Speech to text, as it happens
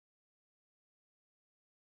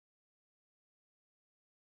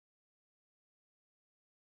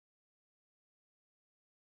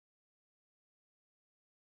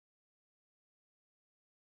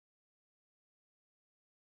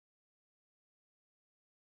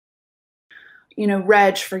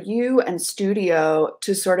Reg, for you and studio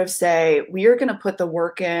to sort of say, we are going to put the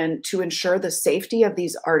work in to ensure the safety of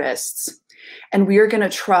these artists, and we are going to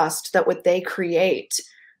trust that what they create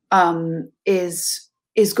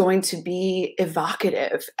is going to be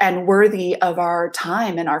evocative and worthy of our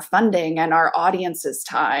time and our funding and our audience's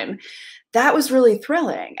time. That was really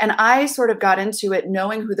thrilling. And I sort of got into it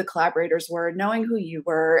knowing who the collaborators were, knowing who you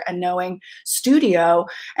were, and knowing studio.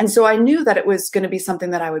 And so I knew that it was going to be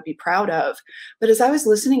something that I would be proud of. But as I was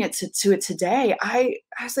listening to it today, I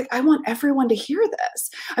was like, I want everyone to hear this.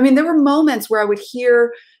 I mean, there were moments where I would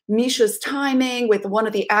hear Misha's timing with one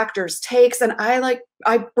of the actors' takes, and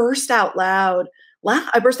I burst out loud.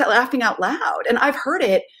 I burst out laughing out loud. And I've heard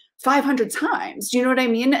it 500 times. Do you know what I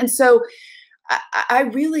mean? And so I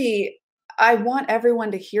really, I want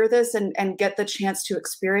everyone to hear this and get the chance to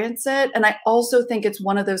experience it. And I also think it's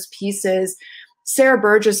one of those pieces. Sarah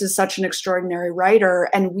Burgess is such an extraordinary writer,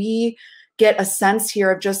 and we get a sense here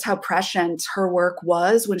of just how prescient her work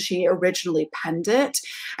was when she originally penned it,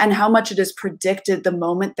 and how much it has predicted the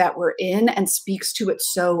moment that we're in and speaks to it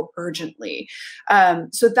so urgently.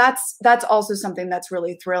 So that's also something that's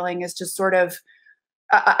really thrilling, is just sort of,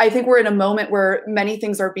 I think we're in a moment where many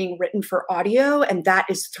things are being written for audio, and that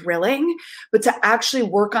is thrilling. But to actually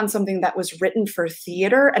work on something that was written for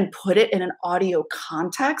theater and put it in an audio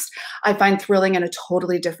context, I find thrilling in a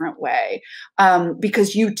totally different way,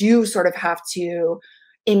 because you do sort of have to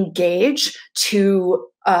engage to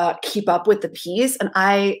keep up with the piece, and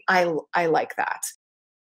I like that.